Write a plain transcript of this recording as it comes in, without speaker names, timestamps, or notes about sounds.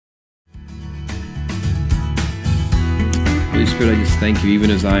Holy Spirit, I just thank you,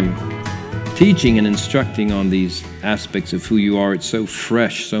 even as I'm teaching and instructing on these aspects of who you are. It's so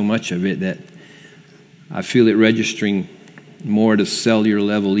fresh, so much of it, that I feel it registering more at a cellular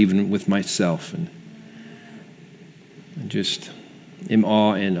level, even with myself. And I just am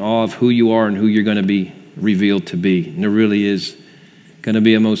in awe of who you are and who you're going to be revealed to be. And there really is going to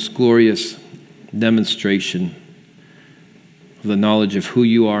be a most glorious demonstration of the knowledge of who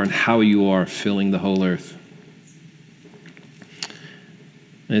you are and how you are filling the whole earth.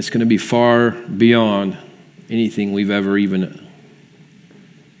 And it's going to be far beyond anything we've ever even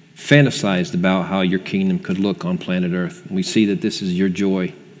fantasized about how your kingdom could look on planet Earth. And we see that this is your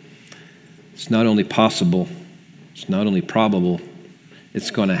joy. It's not only possible, it's not only probable,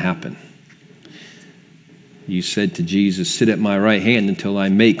 it's going to happen. You said to Jesus, "Sit at my right hand until I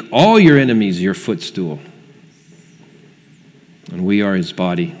make all your enemies your footstool." And we are his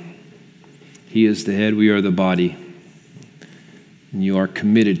body. He is the head, we are the body. And you are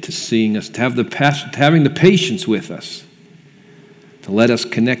committed to seeing us, to having the patience with us, to let us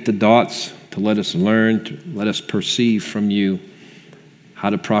connect the dots, to let us learn, to let us perceive from you how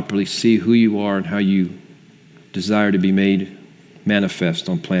to properly see who you are and how you desire to be made manifest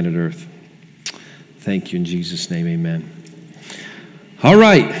on planet Earth. Thank you in Jesus' name, amen. All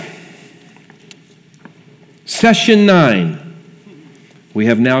right. Session 9. We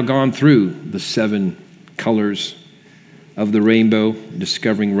have now gone through the 7 colors of the rainbow,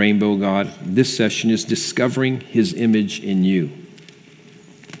 discovering rainbow God. This session is discovering his image in you,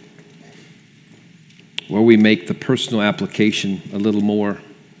 where we make the personal application a little more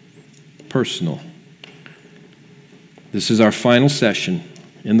personal. This is our final session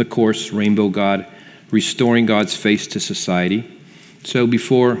in the course, Rainbow God, Restoring God's Face to Society. So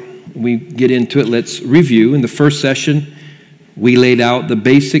before we get into it, let's review. In the first session, we laid out the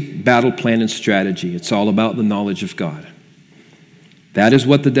basic battle plan and strategy. It's all about the knowledge of God. That is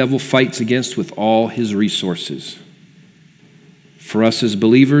what the devil fights against with all his resources. For us as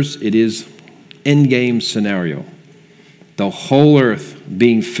believers, it is endgame scenario. The whole earth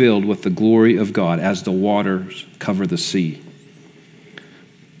being filled with the glory of God as the waters cover the sea.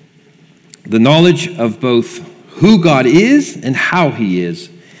 The knowledge of both who God is and how he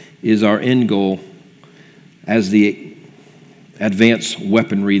is our end goal as the advanced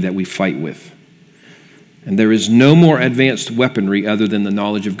weaponry that we fight with. And there is no more advanced weaponry other than the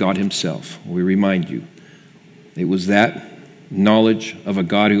knowledge of God himself. We remind you, it was that knowledge of a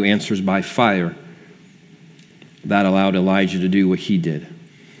God who answers by fire that allowed Elijah to do what he did.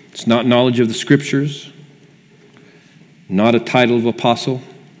 It's not knowledge of the scriptures, not a title of apostle,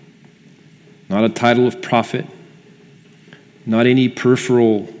 not a title of prophet, not any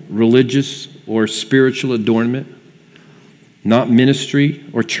peripheral religious or spiritual adornment, not ministry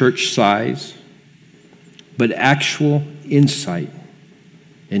or church size, but actual insight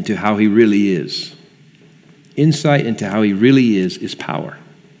into how he really is. Insight into how he really is power.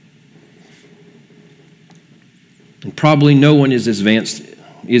 And probably no one is as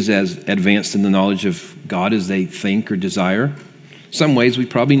advanced in the knowledge of God as they think or desire. Some ways we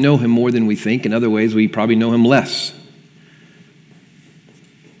probably know him more than we think. In other ways we probably know him less.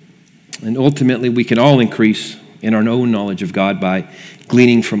 And ultimately we can all increase in our own knowledge of God by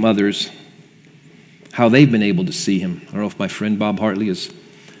gleaning from others how they've been able to see him. I don't know if my friend Bob Hartley is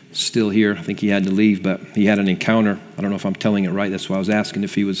still here. I think he had to leave, but he had an encounter. I don't know if I'm telling it right. That's why I was asking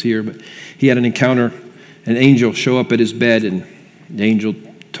if he was here. But he had an encounter. An angel show up at his bed, and the angel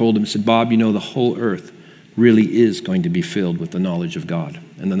told him, said, "Bob, you know the whole earth really is going to be filled with the knowledge of God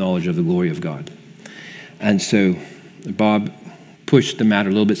and the knowledge of the glory of God." And so Bob pushed the matter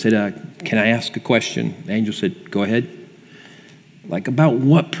a little bit, said, "Can I ask a question?" The angel said, "Go ahead." Like, about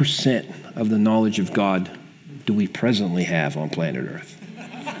what percent of the knowledge of God do we presently have on planet Earth?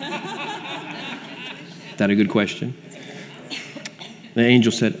 Is that a good question? The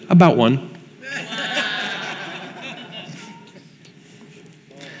angel said, "About 1."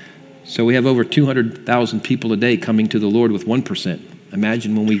 So we have over 200,000 people a day coming to the Lord with 1%.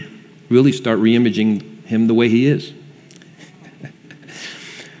 Imagine when we really start re-imaging him the way he is.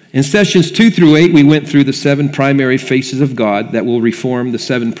 In sessions 2 through 8, we went through the 7 primary faces of God that will reform the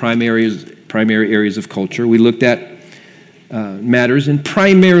 7 primary areas of culture. We looked at matters in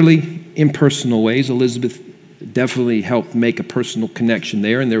primarily impersonal ways. Elizabeth definitely helped make a personal connection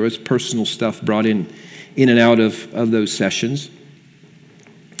there, and there was personal stuff brought in and out of those sessions.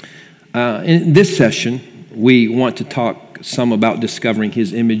 In this session, we want to talk some about discovering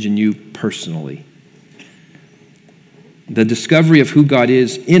his image in you personally. The discovery of who God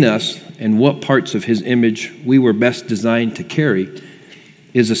is in us and what parts of his image we were best designed to carry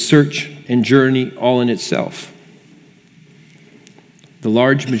is a search and journey all in itself. The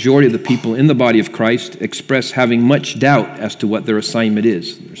large majority of the people in the body of Christ express having much doubt as to what their assignment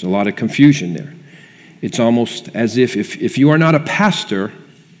is. There's a lot of confusion there. It's almost as if you are not a pastor,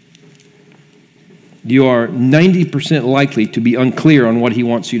 you are 90% likely to be unclear on what he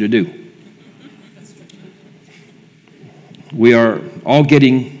wants you to do. We are all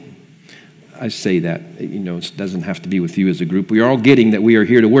getting, I say that, it doesn't have to be with you as a group. We are all getting that we are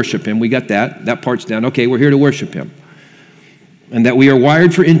here to worship him. We got that. That part's down. Okay, we're here to worship him. And that we are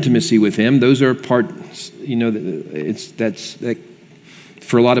wired for intimacy with him. Those are parts,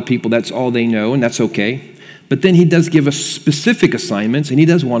 for a lot of people, that's all they know, and that's okay. But then he does give us specific assignments, and he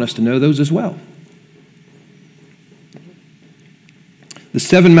does want us to know those as well. The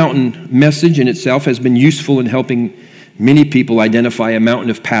Seven Mountain message in itself has been useful in helping many people identify a mountain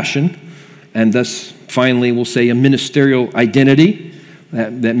of passion, and thus, finally, we'll say a ministerial identity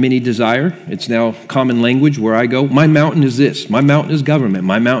that many desire. It's now common language where I go, my mountain is this. My mountain is government.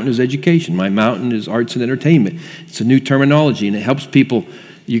 My mountain is education. My mountain is arts and entertainment. It's a new terminology, and it helps people.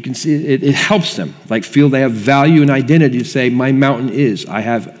 You can see it helps them feel they have value and identity to say, my mountain is. I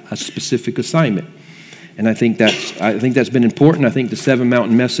have a specific assignment. And I think that's been important. I think the Seven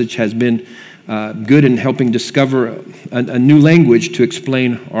Mountain message has been good in helping discover a new language to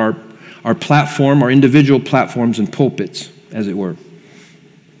explain our platform, our individual platforms and pulpits, as it were.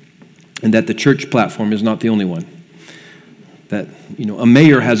 And that the church platform is not the only one. That, a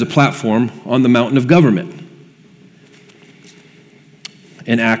mayor has a platform on the mountain of government.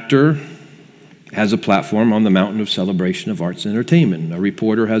 An actor has a platform on the mountain of celebration of arts and entertainment. A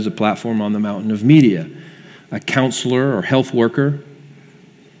reporter has a platform on the mountain of media. A counselor or health worker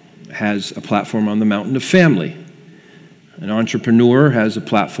has a platform on the mountain of family. An entrepreneur has a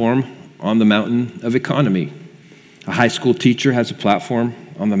platform on the mountain of economy. A high school teacher has a platform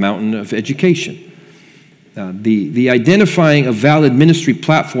on the mountain of education. The identifying of valid ministry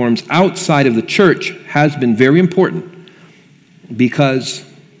platforms outside of the church has been very important because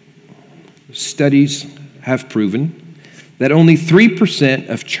studies have proven that only 3%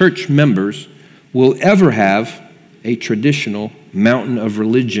 of church members will ever have a traditional mountain of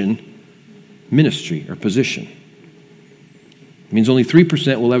religion ministry or position. It means only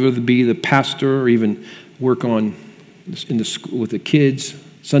 3% will ever be the pastor or even work on in the school with the kids,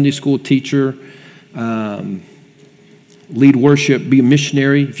 Sunday school teacher, lead worship, be a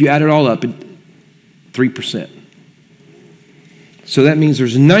missionary. If you add it all up, 3%. So that means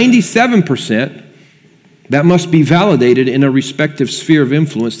there's 97% that must be validated in a respective sphere of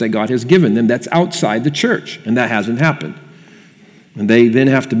influence that God has given them that's outside the church, and that hasn't happened. And they then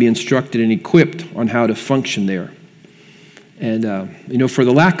have to be instructed and equipped on how to function there. And, for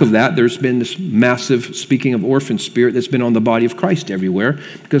the lack of that, there's been this massive, speaking of orphan spirit, that's been on the body of Christ everywhere,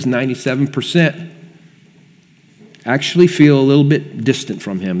 because 97% actually feel a little bit distant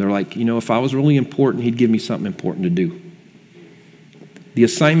from him. They're like, if I was really important, he'd give me something important to do. The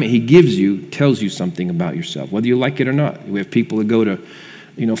assignment he gives you tells you something about yourself, whether you like it or not. We have people that go to,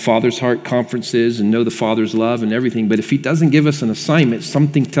 Father's Heart conferences and know the Father's love and everything, but if he doesn't give us an assignment,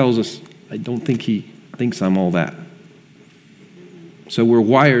 something tells us, I don't think he thinks I'm all that. So we're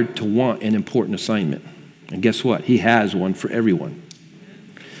wired to want an important assignment. And guess what? He has one for everyone.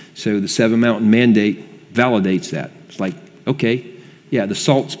 So the Seven Mountain mandate validates that. It's like, okay, yeah, the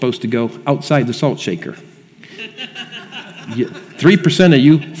salt's supposed to go outside the salt shaker. 3% of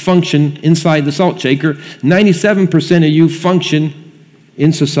you function inside the salt shaker. 97% of you function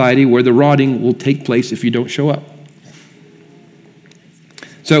in society where the rotting will take place if you don't show up.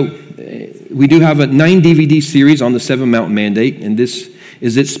 So we do have a 9 DVD series on the Seven Mountain Mandate, and this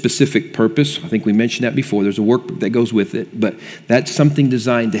is its specific purpose. I think we mentioned that before. There's a workbook that goes with it, but that's something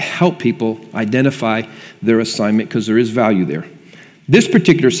designed to help people identify their assignment because there is value there. This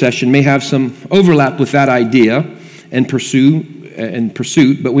particular session may have some overlap with that idea and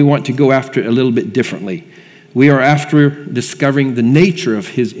pursuit, but we want to go after it a little bit differently. We are after discovering the nature of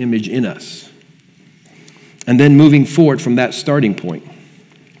his image in us and then moving forward from that starting point.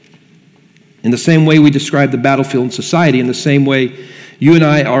 In the same way we describe the battlefield in society, in the same way you and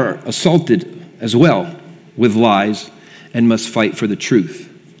I are assaulted as well with lies and must fight for the truth.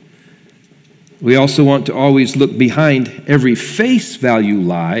 We also want to always look behind every face value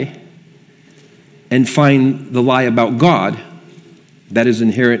lie and find the lie about God that is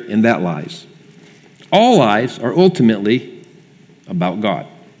inherent in that lies. All lies are ultimately about God.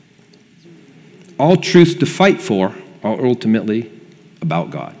 All truths to fight for are ultimately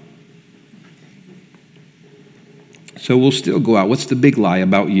about God. So we'll still go out. What's the big lie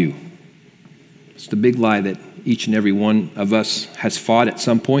about you? It's the big lie that each and every one of us has fought at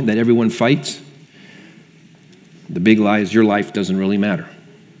some point, that everyone fights. The big lie is your life doesn't really matter.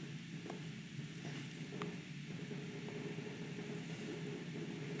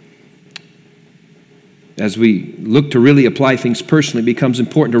 As we look to really apply things personally, it becomes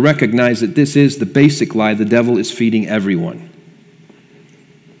important to recognize that this is the basic lie the devil is feeding everyone.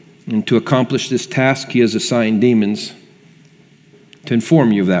 And to accomplish this task, he has assigned demons to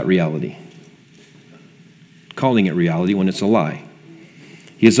inform you of that reality, calling it reality when it's a lie.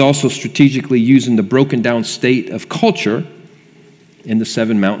 He is also strategically using the broken down state of culture in the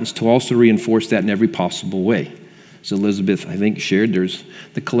seven mountains to also reinforce that in every possible way. As Elizabeth, I think, shared, there's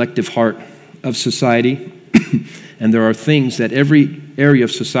the collective heart of society, and there are things that every area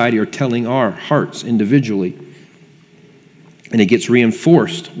of society are telling our hearts individually, and it gets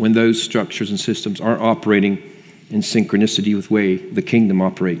reinforced when those structures and systems aren't operating in synchronicity with the way the kingdom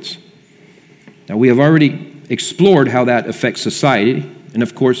operates. Now, we have already explored how that affects society, and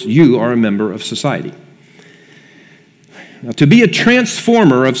of course, you are a member of society. Now, to be a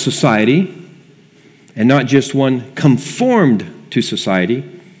transformer of society, and not just one conformed to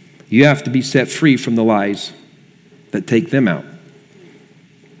society, you have to be set free from the lies that take them out.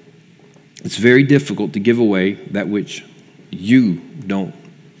 It's very difficult to give away that which you don't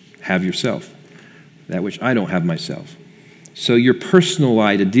have yourself, that which I don't have myself. So your personal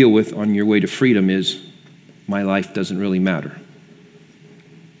lie to deal with on your way to freedom is, my life doesn't really matter.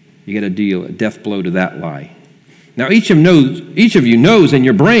 You got to deal a death blow to that lie. Now, each of you knows in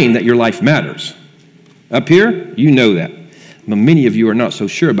your brain that your life matters. Up here, you know that. But many of you are not so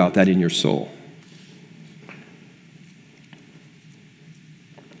sure about that in your soul.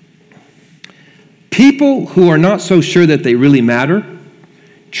 People who are not so sure that they really matter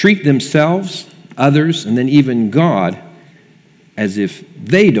treat themselves, others, and then even God as if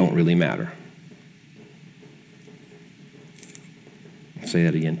they don't really matter. I'll say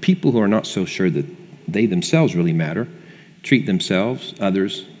that again. People who are not so sure that they themselves really matter treat themselves,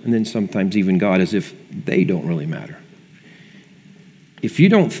 others, and then sometimes even God as if they don't really matter. If you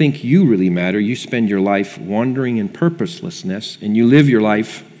don't think you really matter, you spend your life wandering in purposelessness, and you live your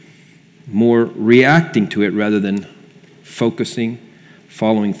life more reacting to it rather than focusing,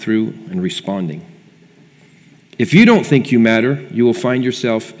 following through, and responding. If you don't think you matter, you will find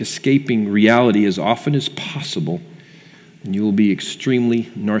yourself escaping reality as often as possible, and you will be extremely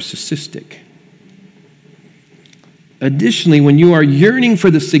narcissistic. Additionally, when you are yearning for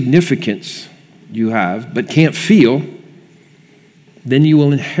the significance you have but can't feel, then you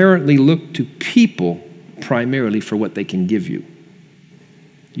will inherently look to people primarily for what they can give you.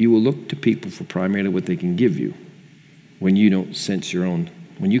 You will look to people for primarily what they can give you when you don't sense your own,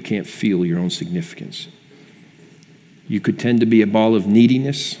 when you can't feel your own significance. You could tend to be a ball of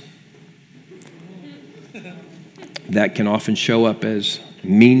neediness that can often show up as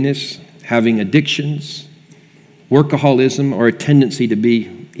meanness, having addictions, workaholism, or a tendency to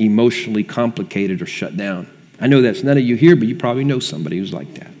be emotionally complicated or shut down. I know that's none of you here, but you probably know somebody who's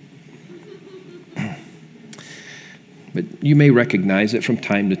like that. But you may recognize that from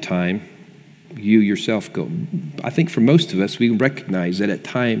time to time, you yourself go. I think for most of us, we recognize that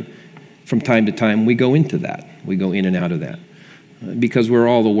from time to time, we go into that. We go in and out of that because we're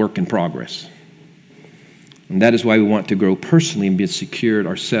all a work in progress. And that is why we want to grow personally and be secured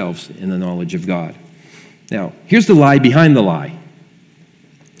ourselves in the knowledge of God. Now, here's the lie behind the lie.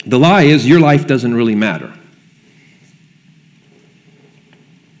 The lie is your life doesn't really matter.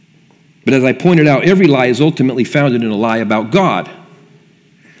 But as I pointed out, every lie is ultimately founded in a lie about God.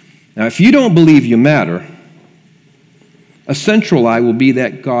 Now, if you don't believe you matter, a central lie will be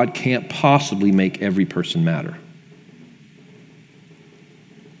that God can't possibly make every person matter.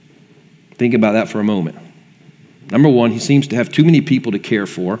 Think about that for a moment. Number one, he seems to have too many people to care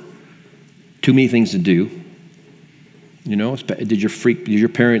for, too many things to do. You know, did your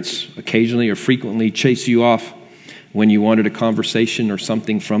parents occasionally or frequently chase you off when you wanted a conversation or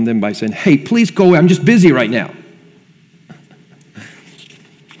something from them by saying, hey, please go away, I'm just busy right now?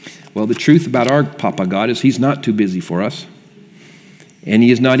 Well, the truth about our Papa God is he's not too busy for us. And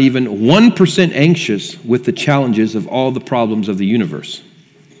he is not even 1% anxious with the challenges of all the problems of the universe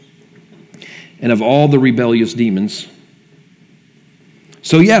and of all the rebellious demons.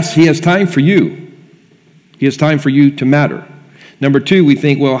 So yes, he has time for you. He has time for you to matter. Number two, we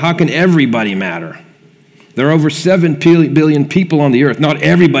think, well, how can everybody matter? There are over 7 billion people on the earth. Not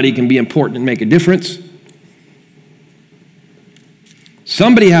everybody can be important and make a difference.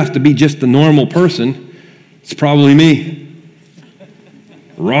 Somebody has to be just the normal person. It's probably me.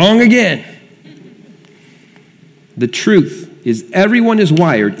 Wrong again. The truth is everyone is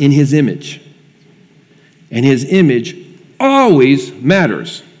wired in his image. And his image always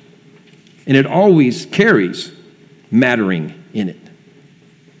matters. And it always carries mattering in it.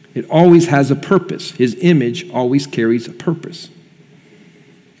 It always has a purpose. His image always carries a purpose.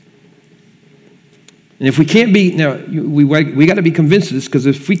 And if we can't be, now, we got to be convinced of this, because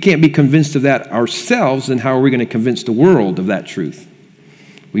if we can't be convinced of that ourselves, then how are we going to convince the world of that truth?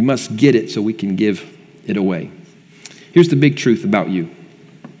 We must get it so we can give it away. Here's the big truth about you.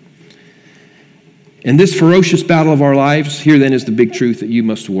 In this ferocious battle of our lives, here then is the big truth that you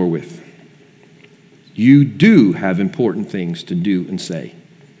must war with. You do have important things to do and say.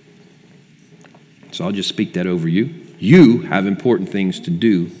 So I'll just speak that over you. You have important things to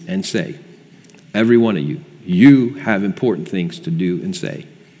do and say. Every one of you. You have important things to do and say.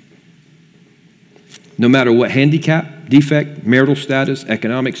 No matter what handicap, defect, marital status,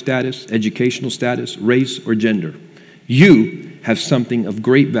 economic status, educational status, race, or gender, you have something of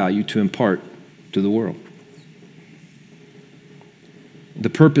great value to impart to the world. The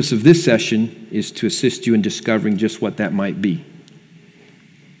purpose of this session is to assist you in discovering just what that might be.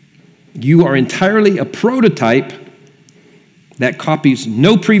 You are entirely a prototype that copies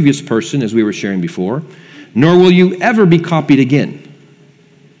no previous person, as we were sharing before, nor will you ever be copied again.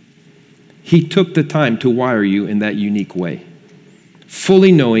 He took the time to wire you in that unique way,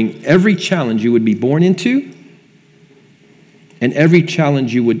 fully knowing every challenge you would be born into and every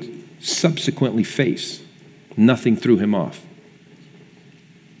challenge you would subsequently face. Nothing threw him off.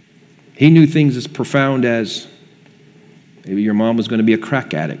 He knew things as profound as maybe your mom was going to be a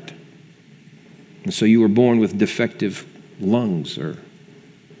crack addict, and so you were born with defective lungs or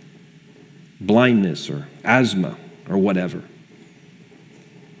blindness or asthma or whatever.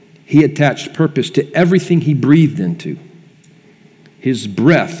 He attached purpose to everything he breathed into. His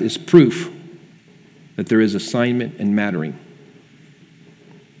breath is proof that there is assignment and mattering.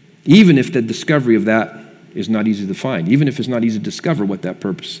 Even if the discovery of that is not easy to find, even if it's not easy to discover what that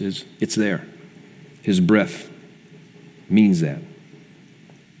purpose is, it's there. His breath means that.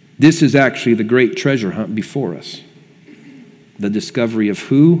 This is actually the great treasure hunt before us. The discovery of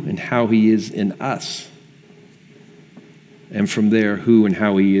who and how he is in us. And from there, who and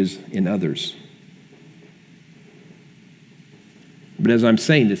how he is in others. But as I'm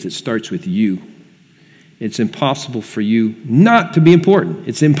saying this, it starts with you. It's impossible for you not to be important.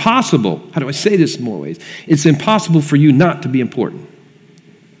 It's impossible. How do I say this in more ways? It's impossible for you not to be important.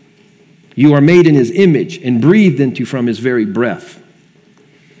 You are made in his image and breathed into from his very breath.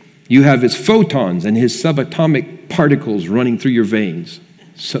 You have his photons and his subatomic particles running through your veins.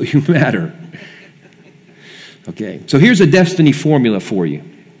 So you matter. Okay, so here's a destiny formula for you.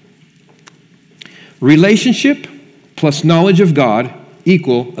 Relationship plus knowledge of God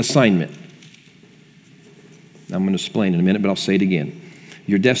equal assignment. I'm going to explain in a minute, but I'll say it again.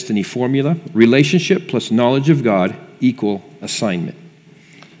 Your destiny formula, relationship plus knowledge of God equal assignment.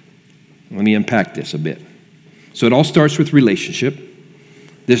 Let me unpack this a bit. So it all starts with relationship.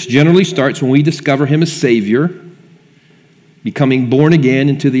 This generally starts when we discover him as Savior. Becoming born again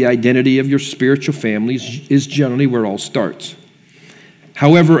into the identity of your spiritual families is generally where it all starts.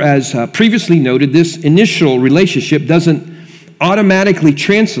 However, as previously noted, this initial relationship doesn't automatically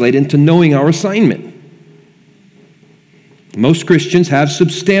translate into knowing our assignment. Most Christians have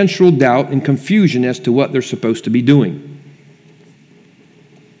substantial doubt and confusion as to what they're supposed to be doing.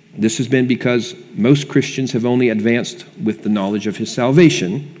 This has been because most Christians have only advanced with the knowledge of his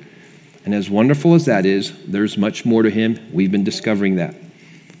salvation. And as wonderful as that is, there's much more to him. We've been discovering that.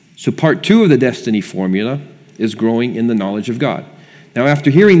 So part 2 of the destiny formula is growing in the knowledge of God. Now, after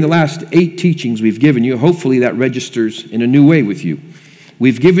hearing the last 8 teachings we've given you, hopefully that registers in a new way with you.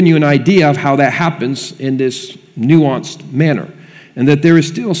 We've given you an idea of how that happens in this nuanced manner, and that there is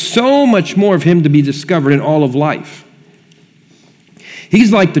still so much more of him to be discovered in all of life.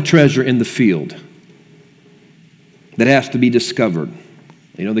 He's like the treasure in the field that has to be discovered.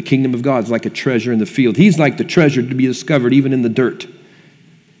 You know, the kingdom of God is like a treasure in the field. He's like the treasure to be discovered even in the dirt.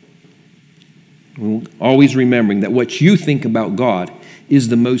 Always remembering that what you think about God is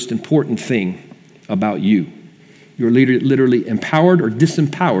the most important thing about you. You're literally empowered or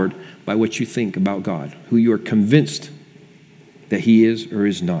disempowered by what you think about God, who you are convinced that he is or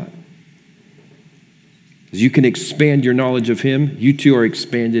is not. As you can expand your knowledge of him, you too are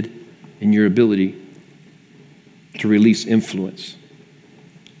expanded in your ability to release influence.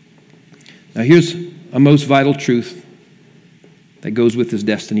 Now here's a most vital truth that goes with this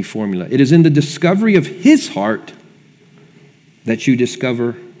destiny formula. It is in the discovery of his heart that you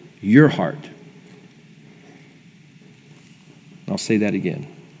discover your heart. I'll say that again.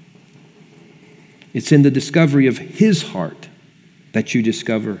 It's in the discovery of his heart that you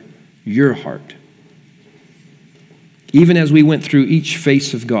discover your heart. Even as we went through each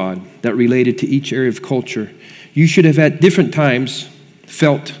face of God that related to each area of culture, You should have at different times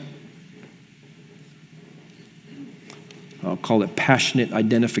felt, I'll call it passionate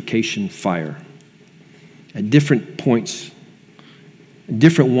identification fire. At different points,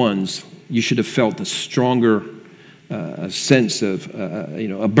 different ones, you should have felt a stronger sense of,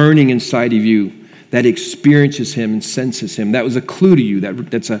 a burning inside of you that experiences him and senses him. That was a clue to you.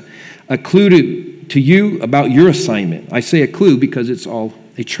 That's a clue to you about your assignment. I say a clue because it's all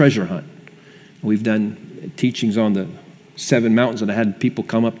a treasure hunt. We've done teachings on the 7 mountains, and I had people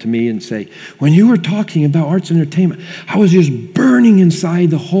come up to me and say, when you were talking about arts and entertainment, I was just burning inside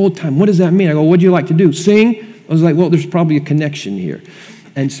the whole time. What does that mean? I go, what do you like to do? Sing? I was like, well, there's probably a connection here.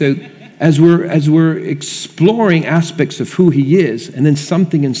 And so as we're exploring aspects of who he is, and then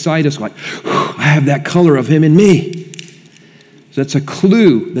something inside us like, I have that color of him in me. So that's a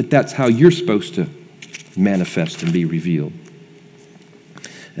clue that that's how you're supposed to manifest and be revealed.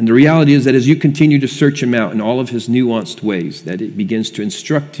 And the reality is that as you continue to search him out in all of his nuanced ways, that it begins to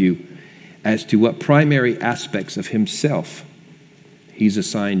instruct you as to what primary aspects of himself he's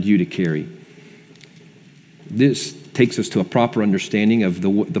assigned you to carry. This takes us to a proper understanding of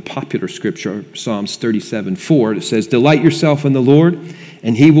the popular scripture, Psalms 37:4. It says, delight yourself in the Lord,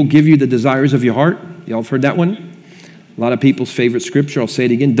 and he will give you the desires of your heart. Y'all have heard that one? A lot of people's favorite scripture. I'll say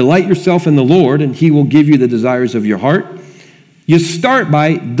it again. Delight yourself in the Lord, and he will give you the desires of your heart. You start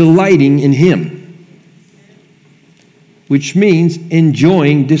by delighting in him, which means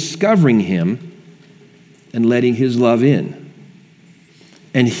enjoying discovering him and letting his love in.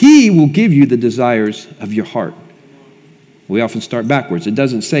 And he will give you the desires of your heart. We often start backwards. It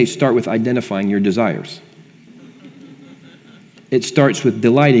doesn't say start with identifying your desires. It starts with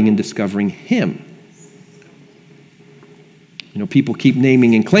delighting in discovering him. People keep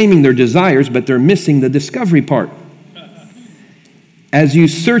naming and claiming their desires, but they're missing the discovery part. As you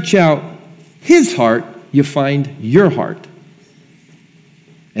search out his heart, you find your heart.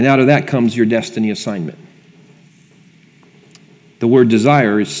 And out of that comes your destiny assignment. The word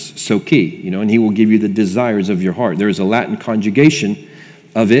desire is so key, and he will give you the desires of your heart. There is a Latin conjugation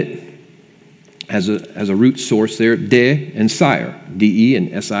of it as a root source there, de and sire, D-E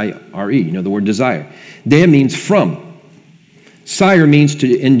and S-I-R-E, the word desire. De means from. Sire means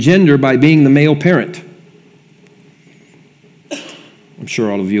to engender by being the male parent. I'm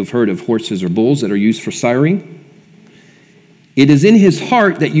sure all of you have heard of horses or bulls that are used for siring. It is in his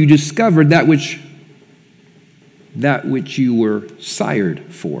heart that you discovered that which you were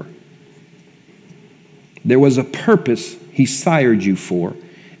sired for. There was a purpose he sired you for,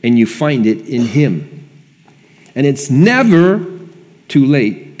 and you find it in him. And it's never too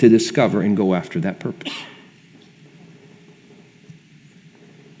late to discover and go after that purpose.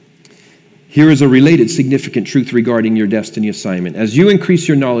 Here is a related significant truth regarding your destiny assignment. As you increase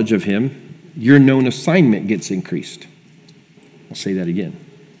your knowledge of him, your known assignment gets increased. I'll say that again.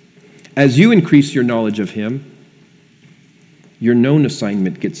 As you increase your knowledge of him, your known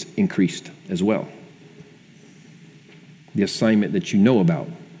assignment gets increased as well. The assignment that you know about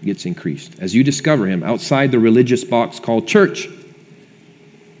gets increased. As you discover him outside the religious box called church,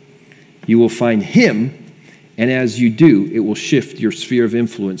 you will find him. And as you do, it will shift your sphere of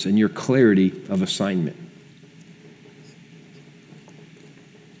influence and your clarity of assignment.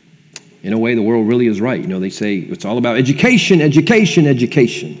 In a way, the world really is right. They say it's all about education, education,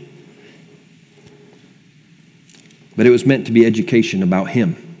 education. But it was meant to be education about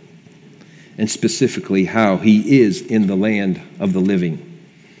him, and specifically how he is in the land of the living.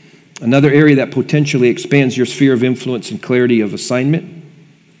 Another area that potentially expands your sphere of influence and clarity of assignment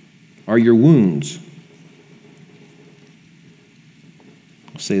are your wounds.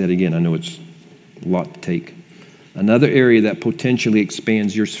 Say that again. I know it's a lot to take. Another area that potentially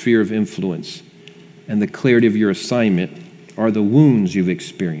expands your sphere of influence and the clarity of your assignment are the wounds you've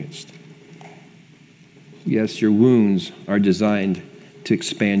experienced. Yes, your wounds are designed to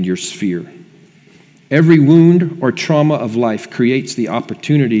expand your sphere. Every wound or trauma of life creates the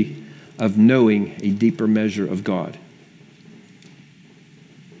opportunity of knowing a deeper measure of God.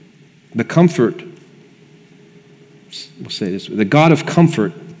 The comfort, we'll say this, the God of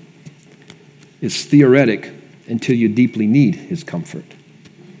comfort is theoretic until you deeply need his comfort.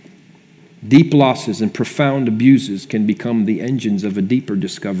 Deep losses and profound abuses can become the engines of a deeper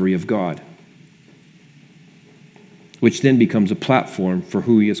discovery of God, which then becomes a platform for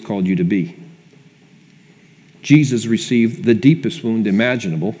who he has called you to be. Jesus received the deepest wound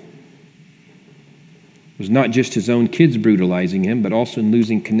imaginable. It was not just his own kids brutalizing him, but also in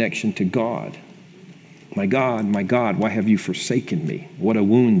losing connection to God. My God, why have you forsaken me? What a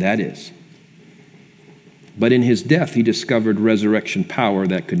wound that is. But in his death, he discovered resurrection power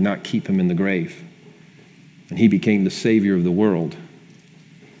that could not keep him in the grave. and he became the Savior of the world.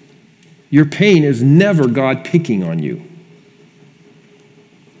 Your pain is never God picking on you.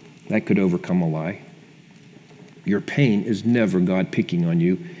 That could overcome a lie. Your pain is never God picking on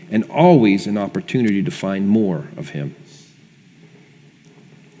you, and always an opportunity to find more of him.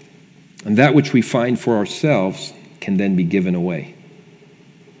 And that which we find for ourselves can then be given away.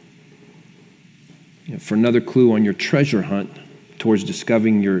 For another clue on your treasure hunt towards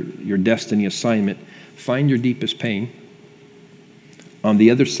discovering your destiny assignment, find your deepest pain. On the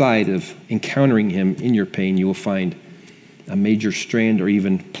other side of encountering him in your pain, you will find a major strand or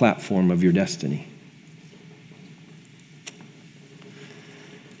even platform of your destiny.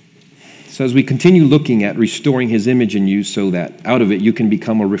 So as we continue looking at restoring his image in you so that out of it you can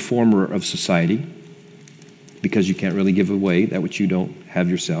become a reformer of society, because you can't really give away that which you don't have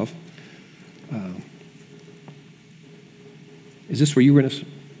yourself. Is this where you were going to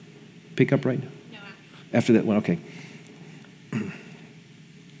pick up right now? No. After that one, okay.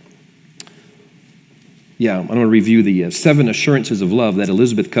 Yeah, I'm going to review the 7 assurances of love that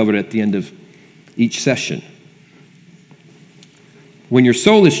Elizabeth covered at the end of each session. When your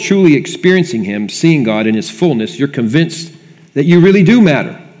soul is truly experiencing him, seeing God in his fullness, you're convinced that you really do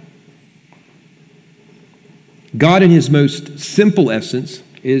matter. God in his most simple essence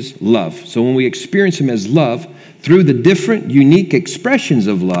is love. So when we experience him as love, through the different unique expressions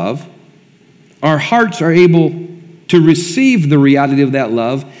of love, our hearts are able to receive the reality of that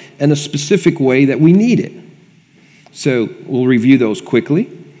love in a specific way that we need it. So we'll review those quickly.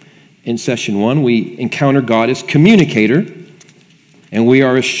 In session 1, we encounter God as communicator, and we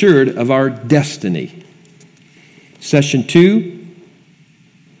are assured of our destiny. Session 2,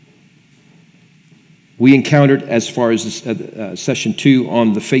 we encountered, as far as session 2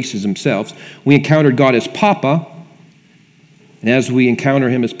 on the faces themselves, we encountered God as Papa, and as we encounter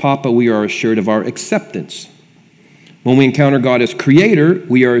him as Papa, we are assured of our acceptance. When we encounter God as Creator,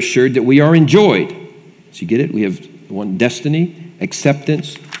 we are assured that we are enjoyed. So you get it? We have one: destiny,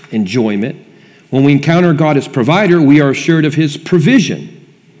 acceptance, enjoyment. When we encounter God as Provider, we are assured of his provision.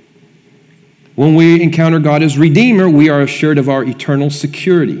 When we encounter God as Redeemer, we are assured of our eternal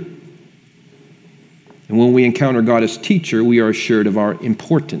security. And when we encounter God as Teacher, we are assured of our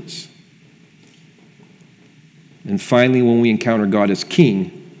importance. And finally, when we encounter God as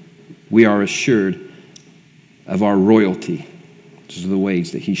King, we are assured of our royalty. These are the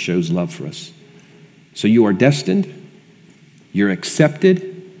ways that he shows love for us. So you are destined, you're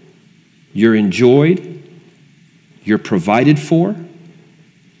accepted, you're enjoyed, you're provided for,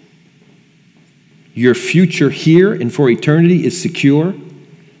 your future here and for eternity is secure,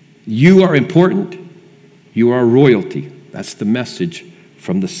 you are important, you are royalty. That's the message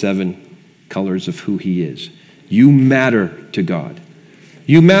from the 7 colors of who he is. You matter to God.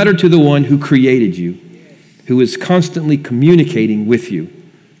 You matter to the one who created you, who is constantly communicating with you.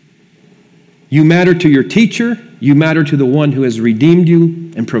 You matter to your teacher. You matter to the one who has redeemed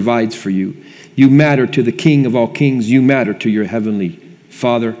you and provides for you. You matter to the King of all kings. You matter to your heavenly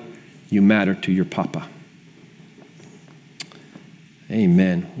Father. You matter to your Papa.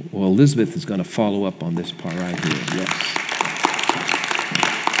 Amen. Well, Elizabeth is going to follow up on this part right here. Yes.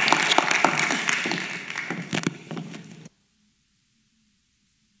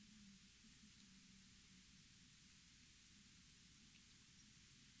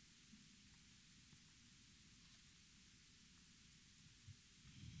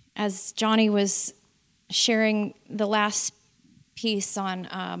 As Johnny was sharing the last piece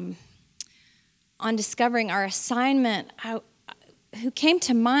on discovering our assignment, who came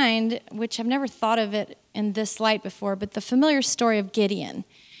to mind, which I've never thought of it in this light before, but the familiar story of Gideon.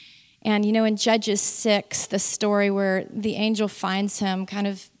 And you know, in Judges 6, the story where the angel finds him kind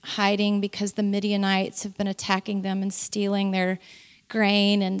of hiding because the Midianites have been attacking them and stealing their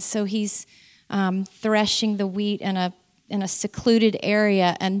grain, and so he's threshing the wheat in a secluded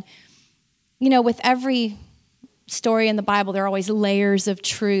area. And, you know, with every story in the Bible, there are always layers of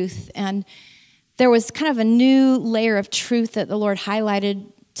truth. And there was kind of a new layer of truth that the Lord highlighted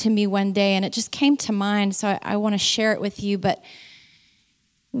to me one day, and it just came to mind, so I want to share it with you. But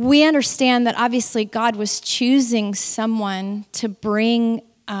we understand that obviously God was choosing someone to bring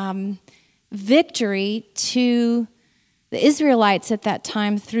victory to the Israelites at that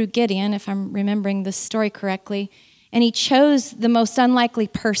time through Gideon, if I'm remembering the story correctly. And he chose the most unlikely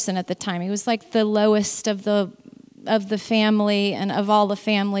person at the time. He was like the lowest of the family and of all the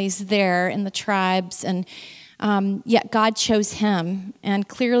families there in the tribes. And yet God chose him. And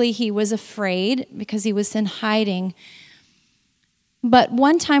clearly he was afraid because he was in hiding. But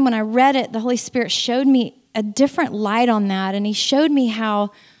one time when I read it, the Holy Spirit showed me a different light on that. And he showed me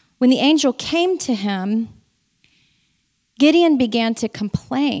how when the angel came to him, Gideon began to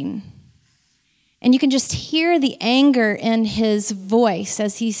complain. And you can just hear the anger in his voice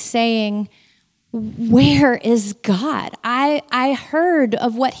as he's saying, where is God? I heard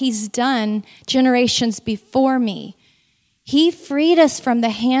of what he's done generations before me. He freed us from the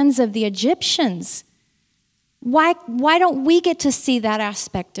hands of the Egyptians. Why don't we get to see that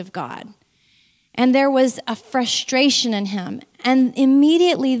aspect of God? And there was a frustration in him. And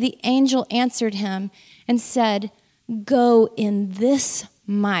immediately the angel answered him and said, go in this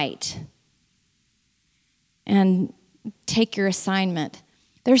might and take your assignment.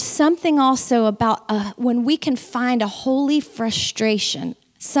 There's something also about when we can find a holy frustration,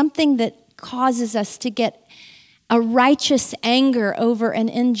 something that causes us to get a righteous anger over an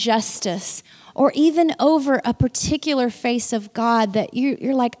injustice or even over a particular face of God that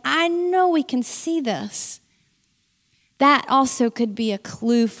you're like, I know we can see this. That also could be a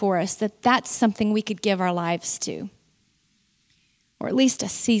clue for us that that's something we could give our lives to, or at least a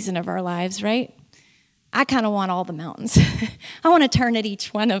season of our lives, right? I kind of want all the mountains. I want to turn at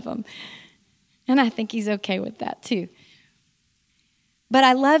each one of them. And I think he's okay with that too. But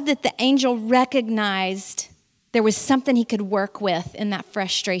I love that the angel recognized there was something he could work with in that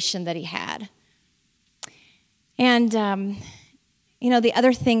frustration that he had. And, the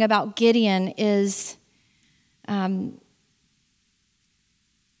other thing about Gideon is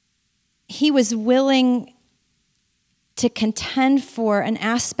he was willing to contend for an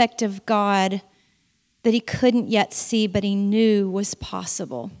aspect of God that he couldn't yet see, but he knew was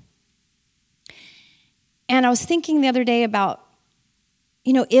possible. And I was thinking the other day about,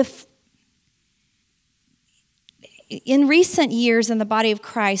 if in recent years in the body of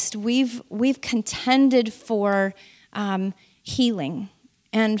Christ, we've contended for healing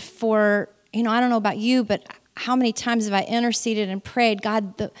and for, I don't know about you, but how many times have I interceded and prayed,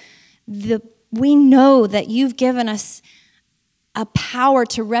 God, we know that you've given us a power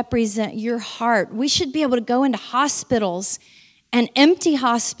to represent your heart. We should be able to go into hospitals and empty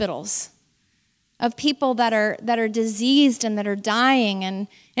hospitals of people that are diseased and that are dying, and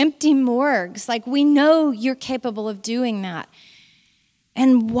empty morgues. Like, we know you're capable of doing that.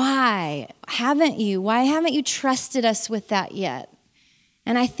 And why haven't you? Why haven't you trusted us with that yet?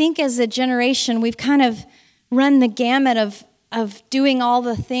 And I think as a generation, we've kind of run the gamut of doing all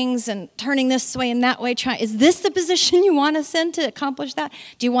the things and turning this way and that way. Is this the position you want us in to accomplish that?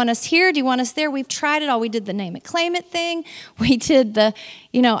 Do you want us here? Do you want us there? We've tried it all. We did the name it, claim it thing. We did the,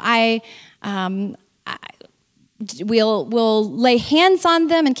 we'll lay hands on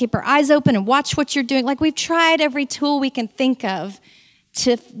them and keep our eyes open and watch what you're doing. Like, we've tried every tool we can think of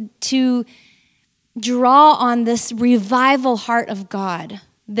to draw on this revival heart of God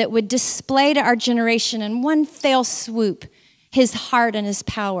that would display to our generation in one fell swoop his heart and his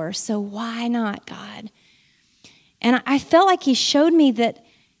power. So why not, God? And I felt like he showed me that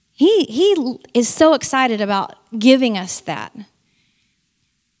he is so excited about giving us that.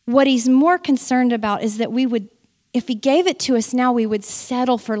 What he's more concerned about is that we would, if he gave it to us now, we would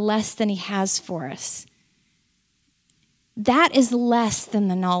settle for less than he has for us. That is less than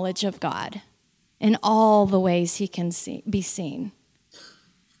the knowledge of God in all the ways he can be seen.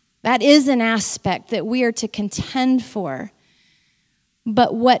 That is an aspect that we are to contend for.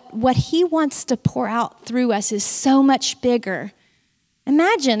 But what he wants to pour out through us is so much bigger.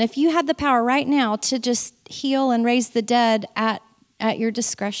 Imagine if you had the power right now to just heal and raise the dead at your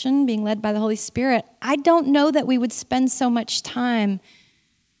discretion, being led by the Holy Spirit. I don't know that we would spend so much time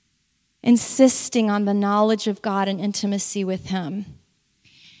insisting on the knowledge of God and intimacy with him.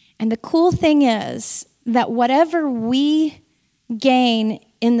 And the cool thing is that whatever we gain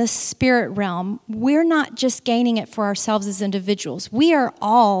in the spirit realm, we're not just gaining it for ourselves as individuals. We are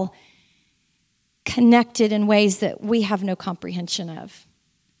all connected in ways that we have no comprehension of,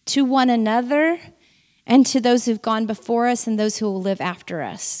 to one another and to those who've gone before us and those who will live after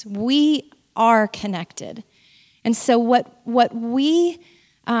us. We are connected. And so what we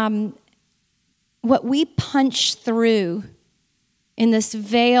punch through in this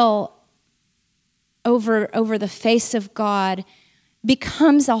veil over the face of God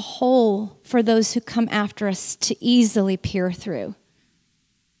becomes a hole for those who come after us to easily peer through.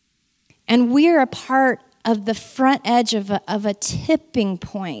 And we're a part of the front edge of a tipping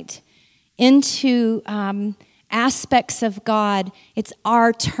point into aspects of God. It's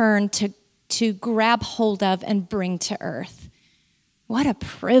our turn to grab hold of and bring to earth. What a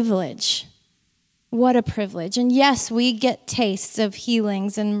privilege. What a privilege. And yes, we get tastes of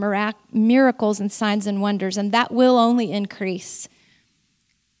healings and miracles and signs and wonders, and that will only increase.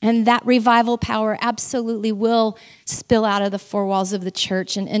 And that revival power absolutely will spill out of the four walls of the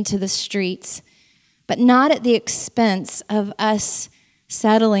church and into the streets. but not at the expense of us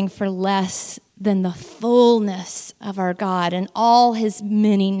settling for less than the fullness of our God and all his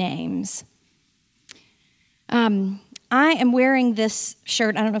many names. I am wearing this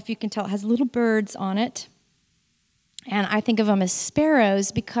shirt. I don't know if you can tell. It has little birds on it. And I think of them as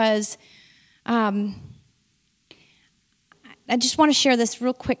sparrows because I just want to share this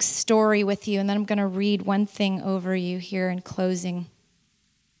real quick story with you, and then I'm going to read one thing over you here in closing.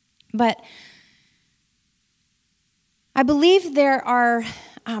 But I believe there are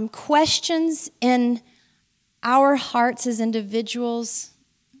questions in our hearts as individuals.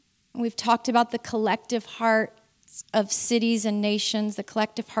 We've talked about the collective heart of cities and nations, the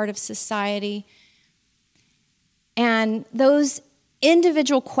collective heart of society. And those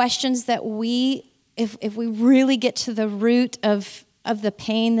individual questions that if we really get to the root of the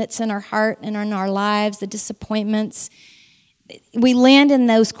pain that's in our heart and in our lives, the disappointments, we land in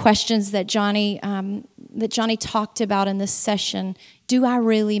those questions that Johnny talked about in this session. Do I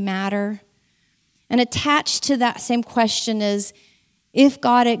really matter? And attached to that same question is, if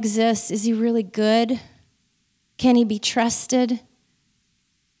God exists, is he really good? Can he be trusted?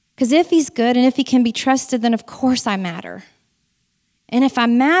 Because if he's good and if he can be trusted, then of course I matter. And if I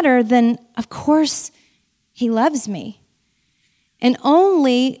matter, then of course he loves me. And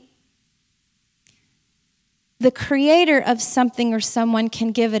only the creator of something or someone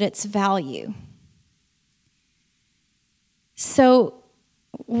can give it its value. So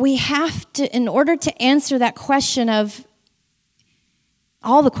we have to, in order to answer that question of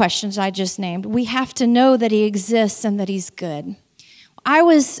all the questions I just named, we have to know that he exists and that he's good. I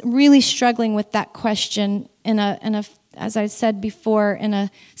was really struggling with that question in a as I said before, in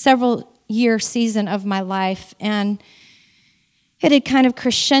a several year season of my life, and it had kind of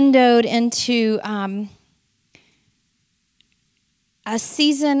crescendoed into a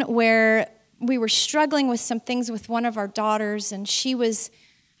season where we were struggling with some things with one of our daughters, and she was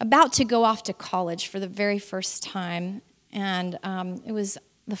about to go off to college for the very first time. And it was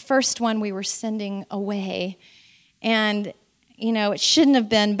the first one we were sending away. And, you know, it shouldn't have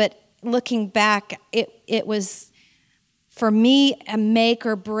been, but looking back, it was, for me, a make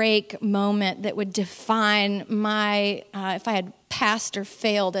or break moment that would define my, if I had passed or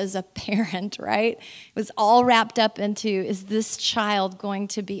failed as a parent, right? It was all wrapped up into, is this child going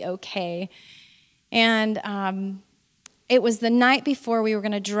to be okay? And it was the night before we were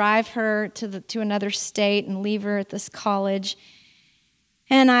going to drive her to another state and leave her at this college.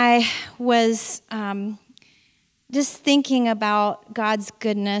 And I was just thinking about God's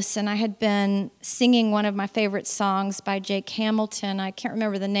goodness, and I had been singing one of my favorite songs by Jake Hamilton. I can't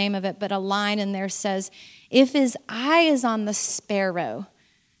remember the name of it, but a line in there says, "If his eye is on the sparrow,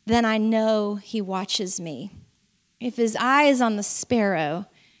 then I know he watches me. If his eye is on the sparrow,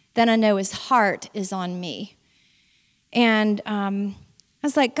 then I know his heart is on me." And I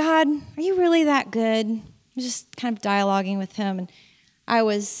was like, God, are you really that good? I was just kind of dialoguing with him. And I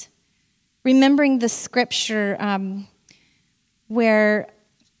was remembering the scripture where,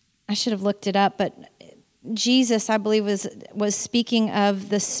 I should have looked it up, but Jesus, I believe, was speaking of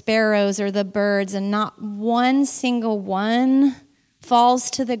the sparrows or the birds, and not one single one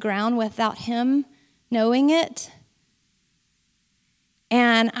falls to the ground without him knowing it.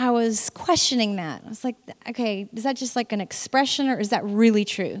 And I was questioning that. I was like, okay, is that just like an expression, or is that really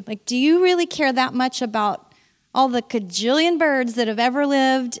true? Like, do you really care that much about all the cajillion birds that have ever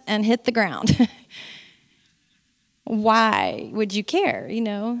lived and hit the ground? Why would you care, you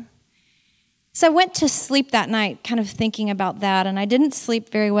know? So I went to sleep that night kind of thinking about that, and I didn't sleep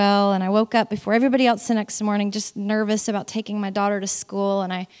very well, and I woke up before everybody else the next morning just nervous about taking my daughter to school,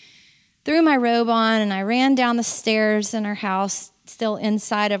 and I threw my robe on, and I ran down the stairs in our house, still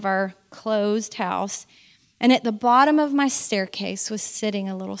inside of our closed house, and at the bottom of my staircase was sitting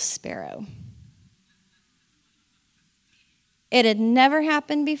a little sparrow. It had never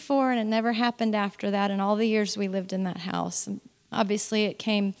happened before, and it never happened after that in all the years we lived in that house. And obviously, it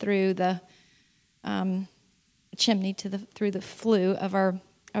came through the chimney through the flue of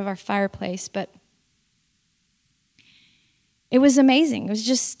our fireplace, but it was amazing. It was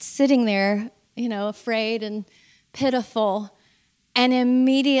just sitting there, you know, afraid and pitiful. And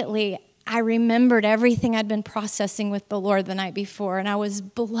immediately, I remembered everything I'd been processing with the Lord the night before, and I was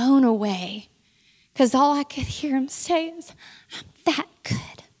blown away because all I could hear him say is, "I'm that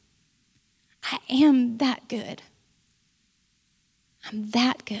good. I am that good. I'm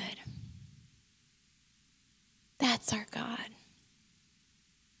that good." That's our God.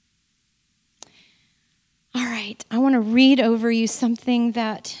 All right, I want to read over you something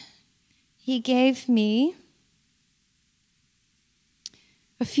that he gave me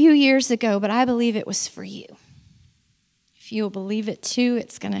a few years ago, but I believe it was for you. If you'll believe it too,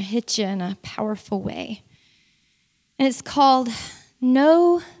 it's going to hit you in a powerful way. And it's called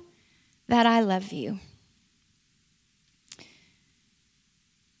Know That I Love You.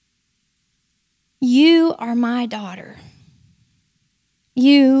 You are my daughter.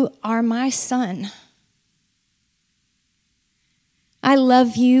 You are my son. I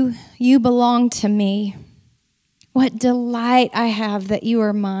love you. You belong to me. What delight I have that you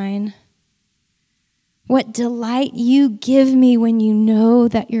are mine. What delight you give me when you know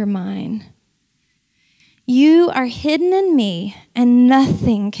that you're mine. You are hidden in me, and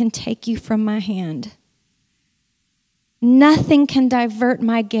nothing can take you from my hand. Nothing can divert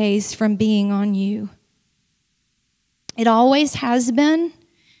my gaze from being on you. It always has been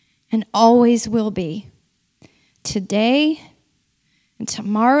and always will be. Today and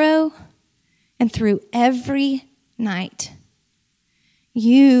tomorrow and through every night.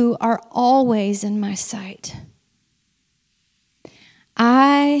 You are always in my sight.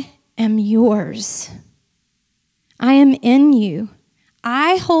 I am yours. I am in you.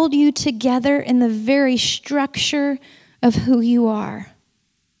 I hold you together in the very structure of who you are.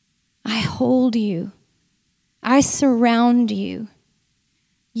 I hold you. I surround you.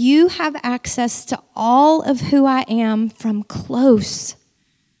 You have access to all of who I am from close,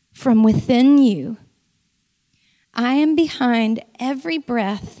 from within you. I am behind every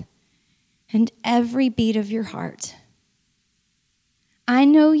breath and every beat of your heart. I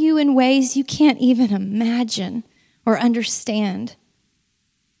know you in ways you can't even imagine or understand.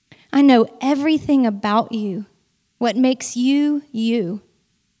 I know everything about you, what makes you, you.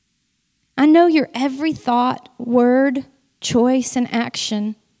 I know your every thought, word, choice, and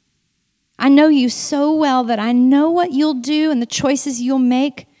action. I know you so well that I know what you'll do and the choices you'll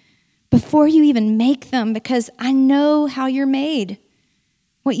make before you even make them, because I know how you're made,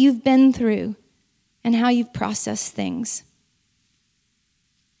 what you've been through, and how you've processed things.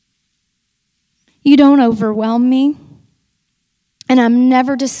 You don't overwhelm me, and I'm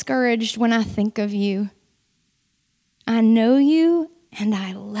never discouraged when I think of you. I know you, and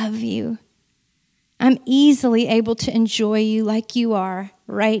I love you. I'm easily able to enjoy you like you are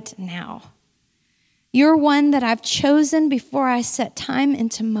right now. You're one that I've chosen before I set time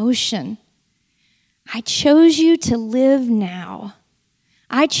into motion. I chose you to live now.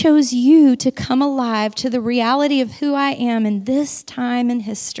 I chose you to come alive to the reality of who I am in this time in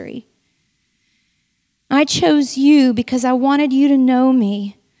history. I chose you because I wanted you to know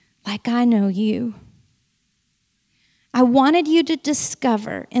me like I know you. I wanted you to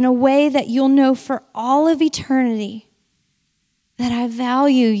discover in a way that you'll know for all of eternity that I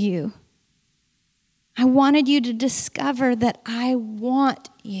value you. I wanted you to discover that I want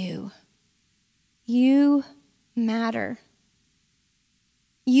you. You matter.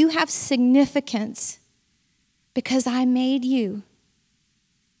 You have significance because I made you,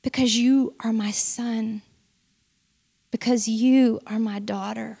 because you are my son, because you are my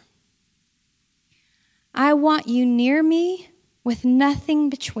daughter. I want you near me with nothing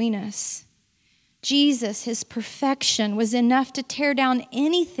between us. Jesus, his perfection, was enough to tear down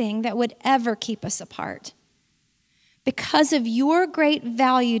anything that would ever keep us apart. Because of your great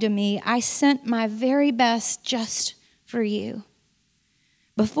value to me, I sent my very best just for you.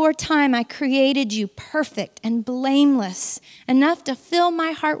 Before time, I created you perfect and blameless, enough to fill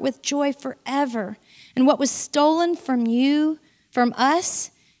my heart with joy forever. And what was stolen from you, from us,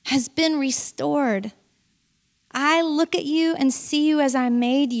 has been restored. I look at you and see you as I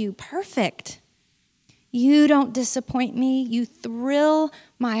made you, perfect. You don't disappoint me. You thrill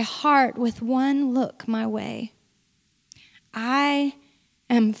my heart with one look my way. I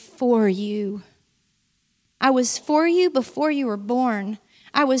am for you. I was for you before you were born.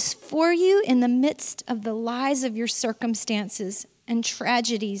 I was for you in the midst of the lies of your circumstances and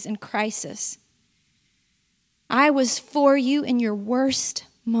tragedies and crisis. I was for you in your worst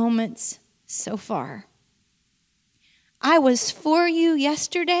moments so far. I was for you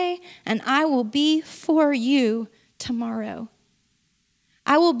yesterday, and I will be for you tomorrow.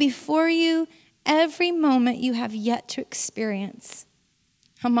 I will be for you every moment you have yet to experience.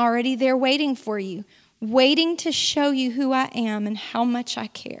 I'm already there waiting for you, waiting to show you who I am and how much I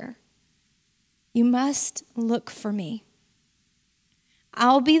care. You must look for me.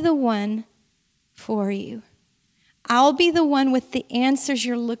 I'll be the one for you. I'll be the one with the answers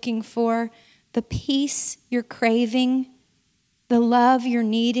you're looking for, the peace you're craving, the love you're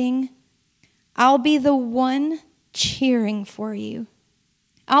needing. I'll be the one cheering for you.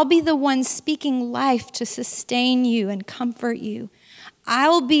 I'll be the one speaking life to sustain you and comfort you.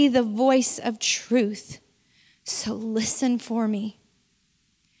 I'll be the voice of truth. So listen for me.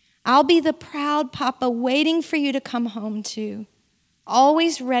 I'll be the proud papa waiting for you to come home to,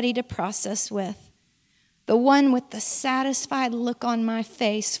 always ready to process with. The one with the satisfied look on my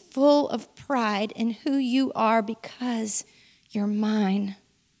face, full of pride in who you are because you're mine.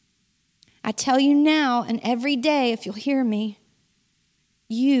 I tell you now and every day, if you'll hear me,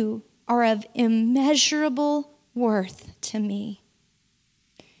 you are of immeasurable worth to me.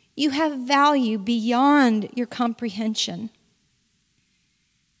 You have value beyond your comprehension.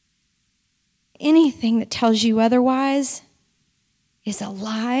 Anything that tells you otherwise is a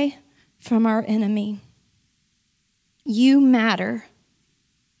lie from our enemy. You matter.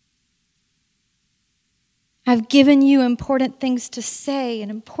 I've given you important things to say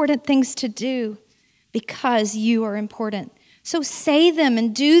and important things to do because you are important. So say them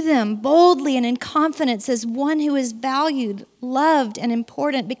and do them boldly and in confidence as one who is valued, loved, and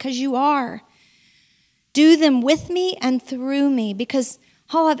important because you are. Do them with me and through me because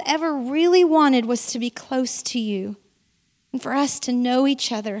all I've ever really wanted was to be close to you and for us to know each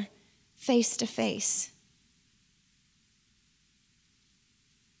other face to face.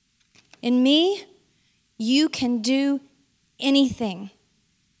 In me, you can do anything.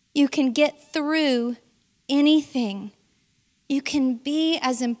 You can get through anything. You can be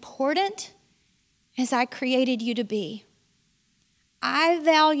as important as I created you to be. I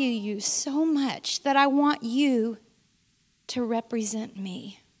value you so much that I want you to represent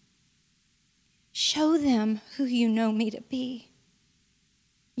me. Show them who you know me to be.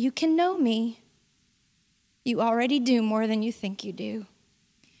 You can know me. You already do more than you think you do.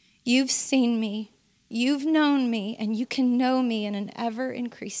 You've seen me, you've known me, and you can know me in an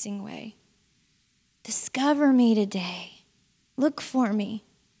ever-increasing way. Discover me today. Look for me.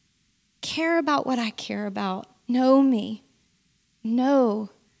 Care about what I care about. Know me.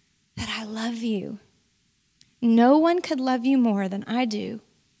 Know that I love you. No one could love you more than I do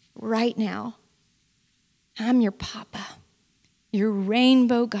right now. I'm your papa, your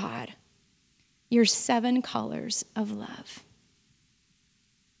rainbow God, your 7 colors of love.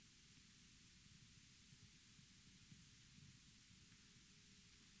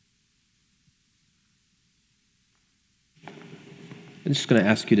 I'm just going to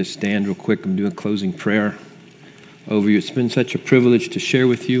ask you to stand real quick and do a closing prayer over you. It's been such a privilege to share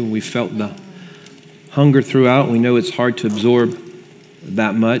with you, and we felt the hunger throughout. We know it's hard to absorb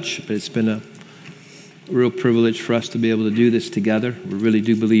that much, but it's been a real privilege for us to be able to do this together. We really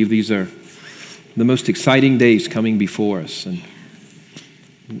do believe these are the most exciting days coming before us, and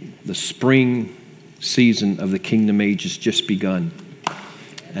the spring season of the kingdom age has just begun.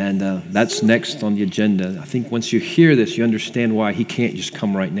 And that's next on the agenda. I think once you hear this, you understand why he can't just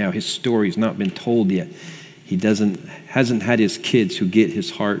come right now. His story's not been told yet. He hasn't had his kids who get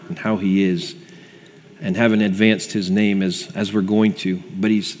his heart and how he is and haven't advanced his name as we're going to.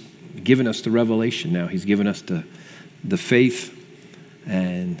 But he's given us the revelation now. He's given us the faith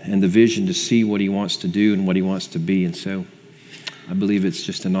and the vision to see what he wants to do and what he wants to be. And so I believe it's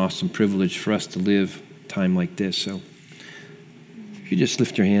just an awesome privilege for us to live a time like this. So if you just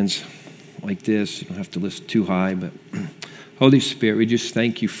lift your hands like this, you don't have to lift too high, but Holy Spirit, we just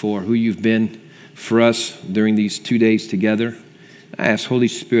thank you for who you've been for us during these 2 days together. I ask, Holy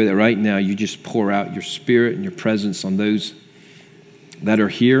Spirit, that right now you just pour out your spirit and your presence on those that are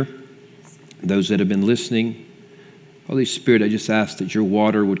here, those that have been listening. Holy Spirit, I just ask that your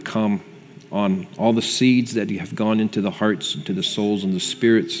water would come on all the seeds that have gone into the hearts, into the souls and the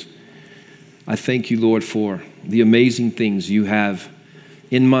spirits. I thank you, Lord, for the amazing things you have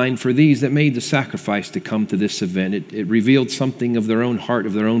in mind for these that made the sacrifice to come to this event. It revealed something of their own heart,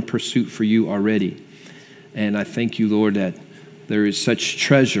 of their own pursuit for you already. And I thank you, Lord, that there is such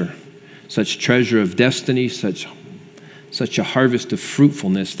treasure of destiny, such a harvest of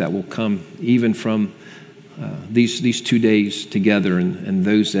fruitfulness that will come even from these 2 days together and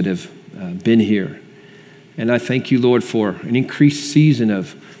those that have been here. And I thank you, Lord, for an increased season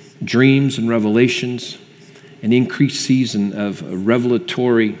of dreams and revelations, an increased season of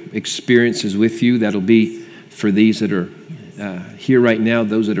revelatory experiences with you that'll be for these that are here right now,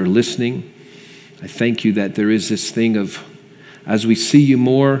 those that are listening. I thank you that there is this thing of, as we see you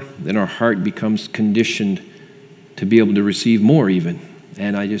more, then our heart becomes conditioned to be able to receive more even.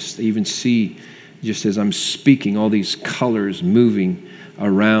 And I just even see, just as I'm speaking, all these colors moving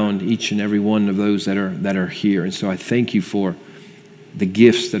around each and every one of those that are here. And so I thank you for the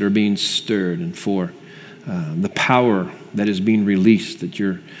gifts that are being stirred and for the power that is being released, that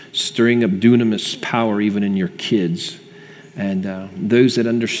you're stirring up dunamis power even in your kids. And those that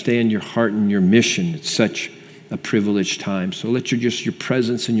understand your heart and your mission, it's such a privileged time. So let your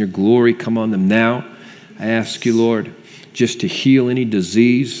presence and your glory come on them now. I ask you, Lord, just to heal any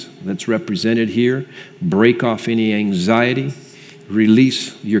disease that's represented here, break off any anxiety,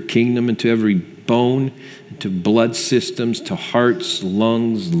 release your kingdom into every bone, into blood systems, to hearts,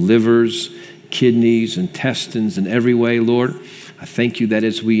 lungs, livers, kidneys, intestines, in every way, Lord. I thank you that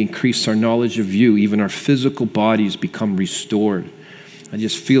as we increase our knowledge of you, even our physical bodies become restored. I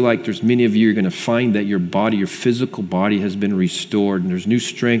just feel like there's many of you are going to find that your body, your physical body has been restored, and there's new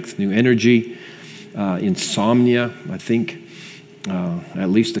strength, new energy, insomnia. I think at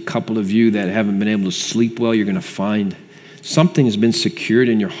least a couple of you that haven't been able to sleep well, you're going to find something has been secured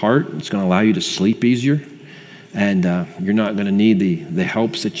in your heart. It's going to allow you to sleep easier, and you're not going to need the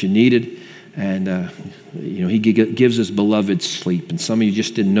helps that you needed. And he gives his beloved sleep, and some of you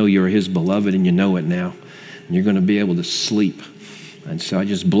just didn't know you were his beloved, and you know it now, and you're going to be able to sleep. And so I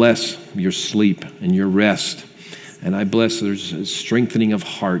just bless your sleep and your rest, and I bless there's a strengthening of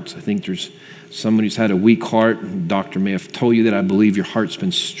hearts. I think there's somebody who's had a weak heart. The doctor may have told you that. I believe your heart's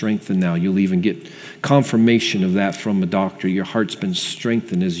been strengthened now. You'll even get confirmation of that from a doctor. Your heart's been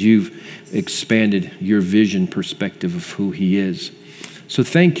strengthened as you've expanded your vision perspective of who he is. So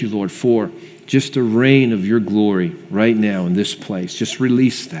thank you, Lord, for just a rain of your glory right now in this place. Just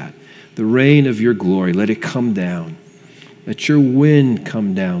release that. The rain of your glory, let it come down. Let your wind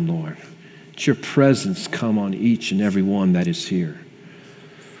come down, Lord. Let your presence come on each and every one that is here.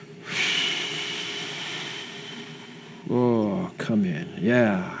 Oh, come in.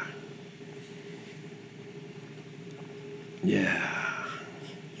 Yeah. Yeah.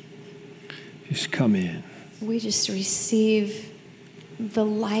 Just come in. We just receive the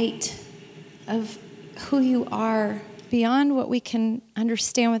light of who you are beyond what we can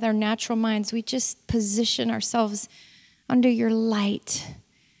understand with our natural minds. We just position ourselves under your light.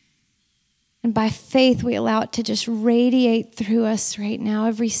 And by faith, we allow it to just radiate through us right now,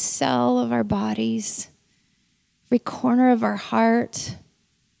 every cell of our bodies, every corner of our heart,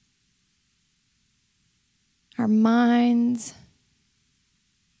 our minds.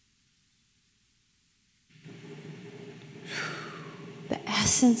 The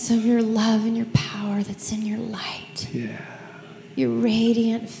essence of your love and your power that's in your light. Yeah. Your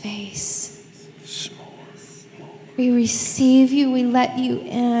radiant face. More. We receive you. We let you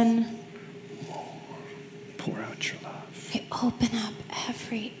in. More. Pour out your love. We open up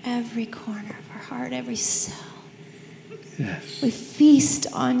every corner of our heart, every cell. Yes. We feast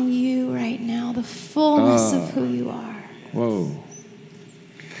on you right now, the fullness of who you are. Whoa.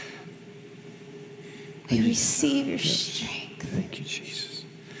 We receive your strength. Thank you, Jesus.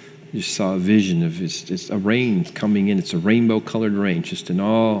 I just saw a vision of it's a rain coming in. It's a rainbow-colored rain, just in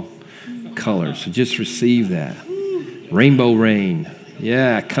all colors. So just receive that. Rainbow rain.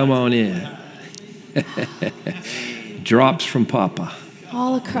 Yeah, come on in. Drops from Papa.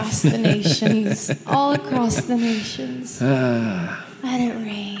 All across the nations. All across the nations. Let it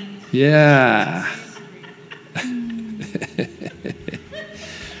rain. Yeah.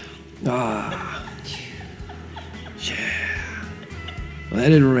 Yeah.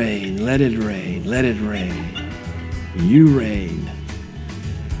 Let it rain, let it rain, let it rain. You reign.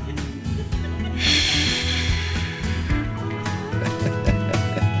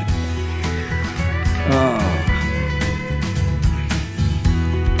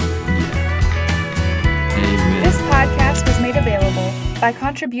 This podcast was made available by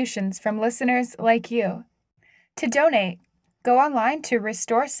contributions from listeners like you. To donate, go online to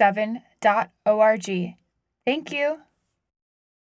restore7.org. Thank you.